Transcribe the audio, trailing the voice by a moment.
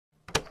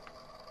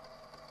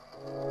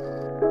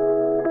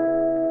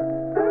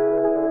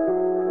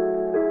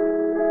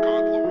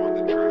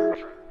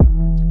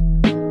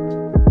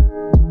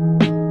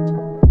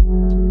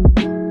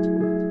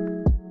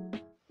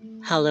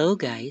Hello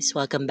guys,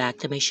 welcome back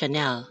to my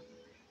channel.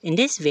 In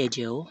this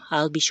video,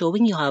 I'll be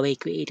showing you how I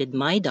created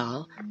my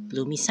doll,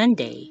 Gloomy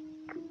Sunday.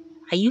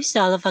 I used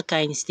all of a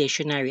kind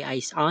stationary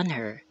eyes on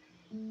her.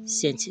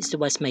 Since it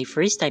was my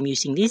first time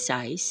using these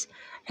eyes,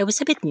 I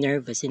was a bit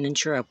nervous and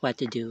unsure of what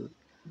to do.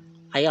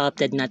 I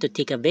opted not to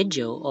take a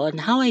video on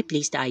how I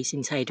placed the eyes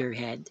inside her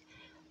head.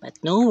 But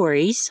no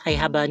worries, I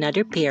have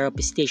another pair of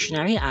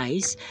stationary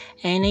eyes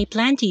and I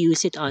plan to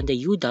use it on the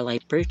U-doll I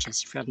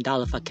purchased from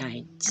Doll of a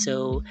Kind.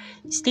 So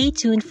stay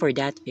tuned for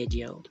that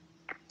video.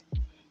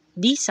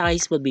 These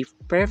eyes will be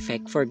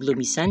perfect for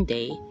Gloomy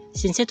Sunday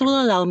since it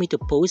will allow me to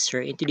pose her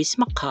into these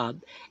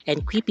macabre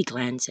and creepy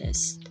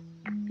glances.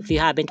 If you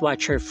haven't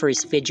watched her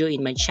first video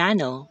in my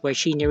channel where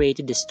she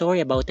narrated the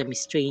story about a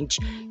strange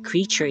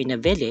creature in a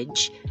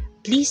village,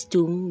 please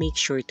do make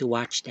sure to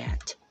watch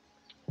that.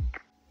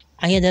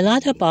 I had a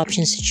lot of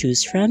options to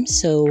choose from,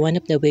 so one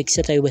of the wigs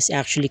that I was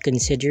actually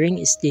considering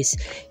is this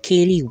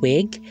Kaylee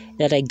wig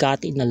that I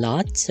got in a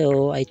lot,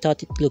 so I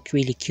thought it looked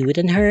really cute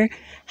on her.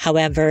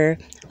 However,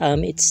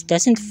 it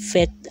doesn't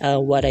fit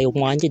what I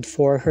wanted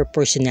for her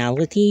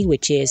personality,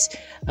 which is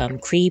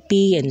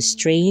creepy and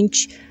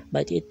strange,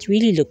 but it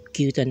really looked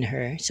cute on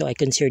her, so I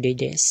considered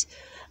this.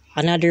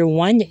 Another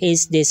one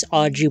is this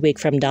Audrey wig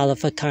from Doll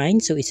of a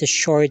Kind. So it's a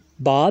short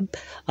bob,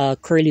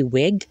 curly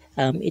wig.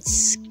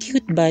 It's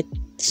cute but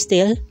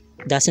still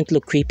doesn't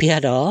look creepy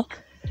at all.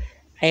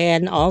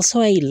 And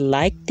also I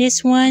like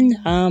this one.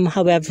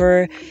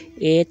 However,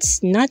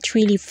 it's not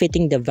really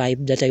fitting the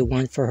vibe that I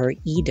want for her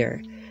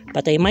either.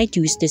 But I might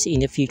use this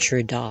in a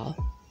future doll.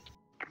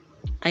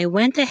 I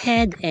went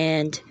ahead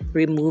and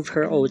removed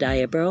her old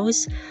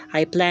eyebrows.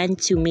 I plan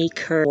to make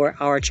her more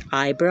arch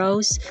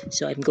eyebrows,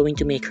 so I'm going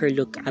to make her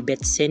look a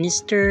bit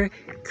sinister,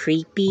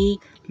 creepy,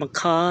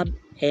 macabre,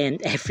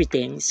 and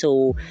everything.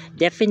 So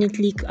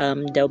definitely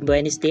the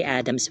Wednesday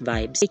Addams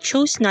vibes. I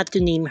chose not to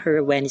name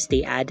her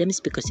Wednesday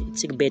Addams because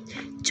it's a bit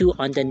too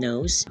on the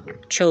nose.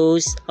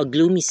 Chose a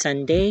Gloomy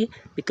Sunday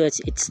because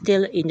it's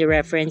still in the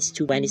reference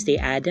to Wednesday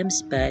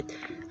Addams, but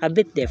a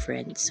bit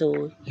different.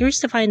 So here's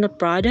the final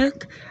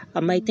product.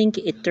 I think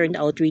it turned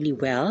out really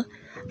well.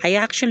 I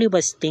actually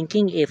was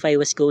thinking if I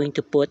was going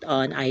to put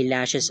on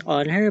eyelashes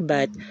on her,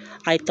 but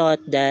I thought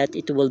that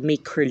it will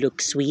make her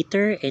look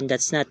sweeter and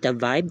that's not the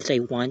vibe that I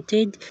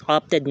wanted.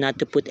 Opted not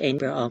to put any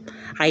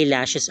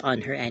eyelashes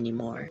on her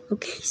anymore.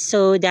 Okay,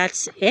 so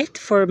that's it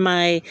for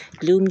my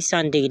Gloomy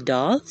Sunday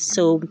doll.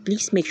 So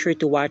please make sure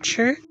to watch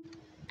her.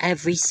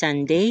 Every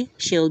Sunday,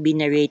 she'll be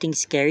narrating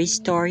scary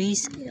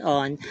stories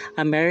on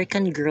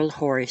American Girl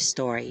Horror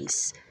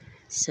Stories.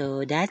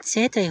 So that's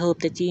it. I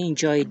hope that you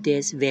enjoyed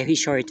this very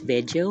short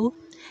video.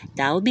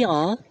 That'll be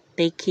all.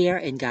 Take care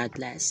and God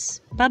bless.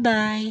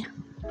 Bye-bye.